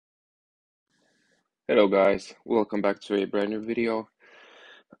Hello guys, welcome back to a brand new video.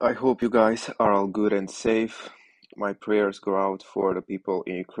 I hope you guys are all good and safe. My prayers go out for the people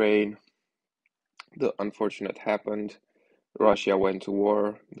in Ukraine. The unfortunate happened. Russia went to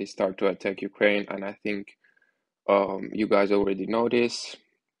war. They start to attack Ukraine, and I think you guys already know this.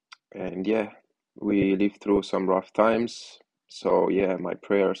 And yeah, we lived through some rough times. So yeah, my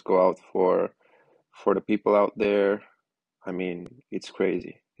prayers go out for the people out there. I mean, it's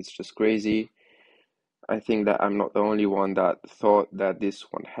crazy. It's just crazy. I think that I'm not the only one that thought that this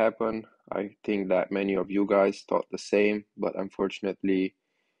won't happen. I think that many of you guys thought the same, but unfortunately,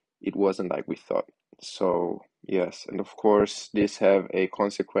 it wasn't like we thought. So, yes, and of course, this have a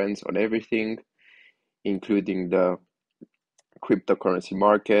consequence on everything, including the cryptocurrency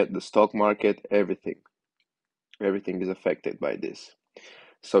market, the stock market, everything. Everything is affected by this.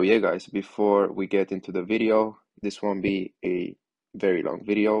 So, yeah, guys, before we get into the video, this won't be a very long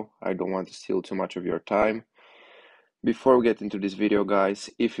video. I don't want to steal too much of your time. Before we get into this video, guys,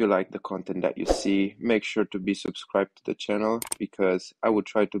 if you like the content that you see, make sure to be subscribed to the channel because I will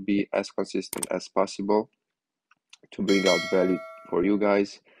try to be as consistent as possible to bring out value for you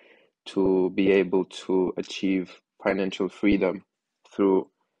guys to be able to achieve financial freedom through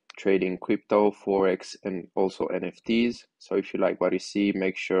trading crypto, forex, and also NFTs. So if you like what you see,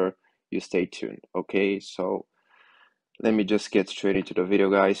 make sure you stay tuned. Okay, so let me just get straight into the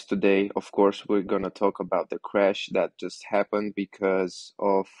video, guys. Today, of course, we're gonna talk about the crash that just happened because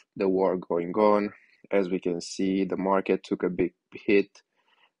of the war going on. As we can see, the market took a big hit.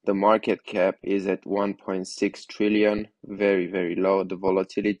 The market cap is at 1.6 trillion, very, very low. The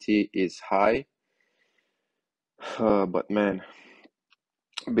volatility is high. But man,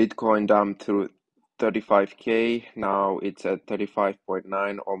 Bitcoin dumped through 35K. Now it's at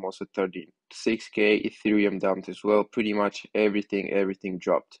 35.9, almost at 36K. Ethereum dumped as well. Pretty much everything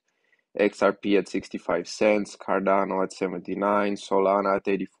dropped. XRP at 65 cents, Cardano at 79, Solana at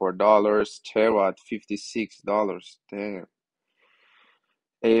 $84, Terra at $56. Damn.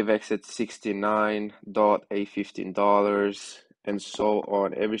 AVAX at 69, DOT at $15, and so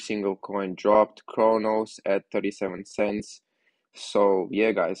on. Every single coin dropped. Chronos at 37 cents. So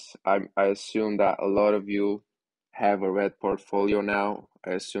yeah, guys, I assume that a lot of you have a red portfolio now.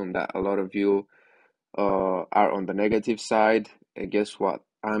 I assume that a lot of you are on the negative side. And guess what?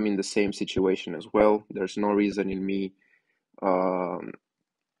 I'm in the same situation as well. There's no reason in me um,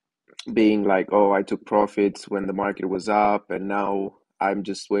 being like, oh, I took profits when the market was up and now I'm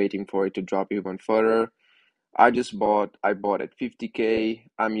just waiting for it to drop even further. I bought at 50K.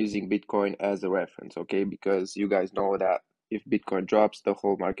 I'm using Bitcoin as a reference, okay? Because you guys know that if Bitcoin drops, the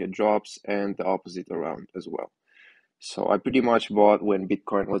whole market drops and the opposite around as well. So I pretty much bought when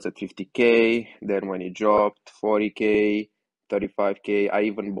Bitcoin was at 50K, then when it dropped 40K, 35K, I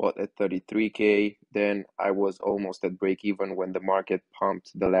even bought at 33K. Then I was almost at break even when the market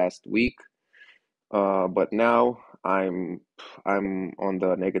pumped the last week. But now I'm on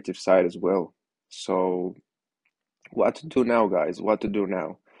the negative side as well. So what to do now, guys? What to do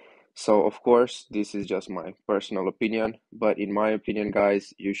now? So of course, this is just my personal opinion, but in my opinion,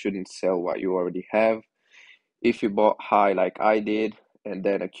 guys, you shouldn't sell what you already have. If you bought high like I did and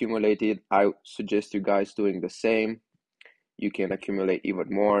then accumulated, I suggest you guys doing the same. You can accumulate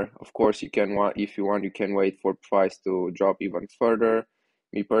even more. Of course, if you want, you can wait for price to drop even further.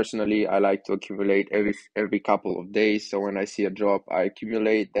 Me personally, I like to accumulate every couple of days. So when I see a drop, I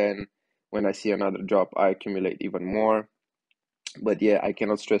accumulate. Then when I see another drop, I accumulate even more. But yeah, I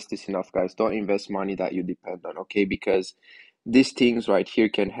cannot stress this enough, guys. Don't invest money that you depend on, okay? Because these things right here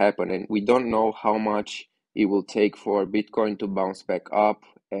can happen, and we don't know how much it will take for Bitcoin to bounce back up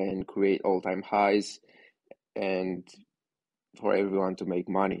and create all-time highs and for everyone to make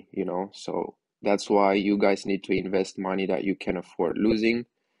money, you know? So that's why you guys need to invest money that you can afford losing.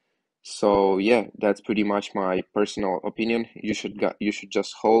 So yeah, that's pretty much my personal opinion. You should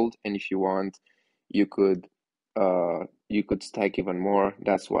just hold, and if you want, you could you could stack even more.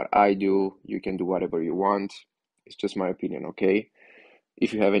 That's what I do. You can do whatever you want. It's just my opinion, okay?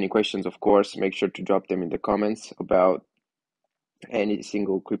 If you have any questions, of course, make sure to drop them in the comments about any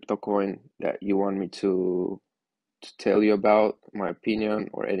single crypto coin that you want me to tell you about, my opinion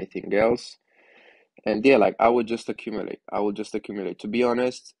or anything else. And yeah, like I would just accumulate. I will just accumulate. To be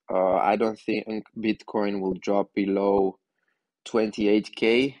honest, I don't think Bitcoin will drop below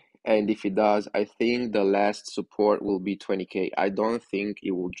 28K. And if it does, I think the last support will be 20K. I don't think it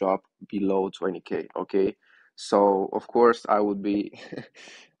will drop below 20K. Okay. So of course I would be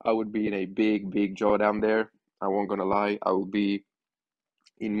I would be in a big drawdown there. I won't gonna lie. I will be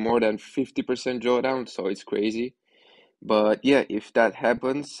in more than 50% drawdown, so it's crazy. But yeah, if that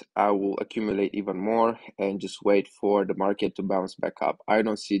happens, I will accumulate even more and just wait for the market to bounce back up. I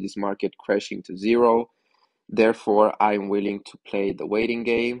don't see this market crashing to zero. Therefore, I'm willing to play the waiting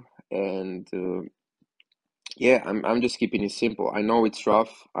game. And yeah, I'm just keeping it simple. I know it's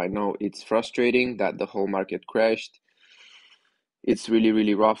rough. I know it's frustrating that the whole market crashed. It's really,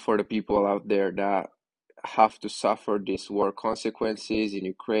 really rough for the people out there that have to suffer these war consequences in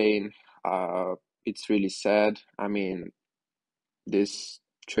Ukraine. It's really sad. I mean, this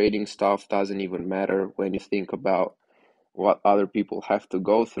trading stuff doesn't even matter when you think about what other people have to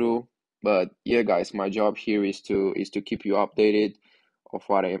go through. But yeah, guys, my job here is to keep you updated of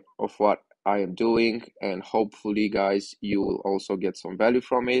what I am doing, and hopefully, guys, you will also get some value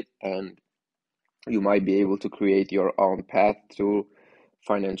from it, and you might be able to create your own path to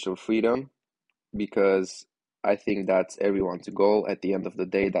financial freedom, because I think that's everyone's goal at the end of the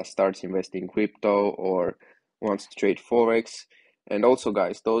day that starts investing in crypto or wants to trade Forex. And also,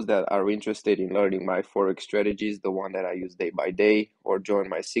 guys, those that are interested in learning my Forex strategies, the one that I use day by day, or join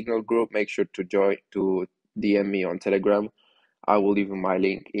my Signal group, make sure to DM me on Telegram. I will leave my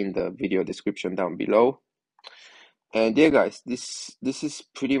link in the video description down below. And yeah, guys, this is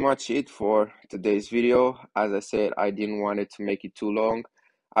pretty much it for today's video. As I said, I didn't want it to make it too long.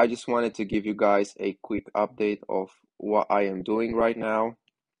 I just wanted to give you guys a quick update of what I am doing right now.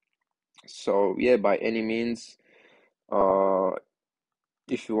 So yeah, by any means, uh,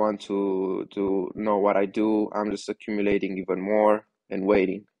 if you want to know what I do, I'm just accumulating even more and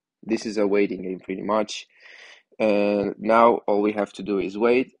waiting. This is a waiting game pretty much. And now all we have to do is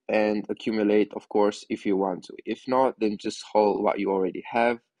wait and accumulate, of course, if you want to. If not, then just hold what you already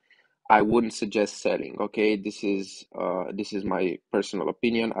have. I wouldn't suggest selling, okay? This is my personal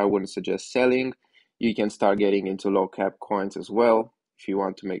opinion. I wouldn't suggest selling. You can start getting into low cap coins as well if you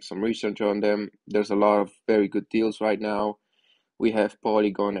want to make some research on them. There's a lot of very good deals right now. We have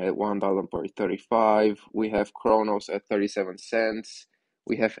Polygon at $1.35. We have Chronos at 37 cents.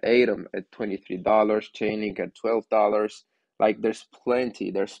 We have Atom at $23, Chainlink at $12. Like there's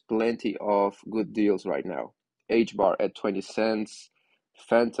plenty of good deals right now. HBAR at 20 cents,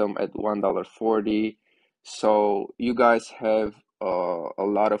 Phantom at $1.40. So you guys have a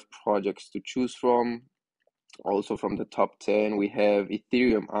lot of projects to choose from. Also from the top 10, we have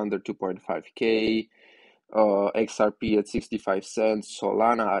Ethereum under 2.5K, XRP at 65 cents,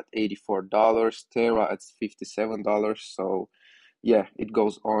 Solana at $84, Terra at $57. So yeah, it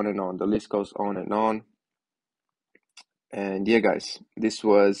goes on and on. The list goes on and on. And yeah, guys, this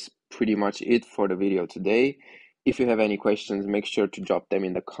was pretty much it for the video today. If you have any questions, make sure to drop them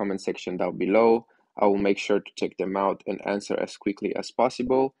in the comment section down below. I will make sure to check them out and answer as quickly as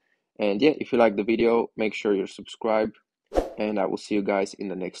possible. And yeah, if you like the video, make sure you're subscribed, and I will see you guys in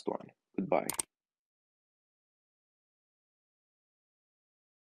the next one. Goodbye.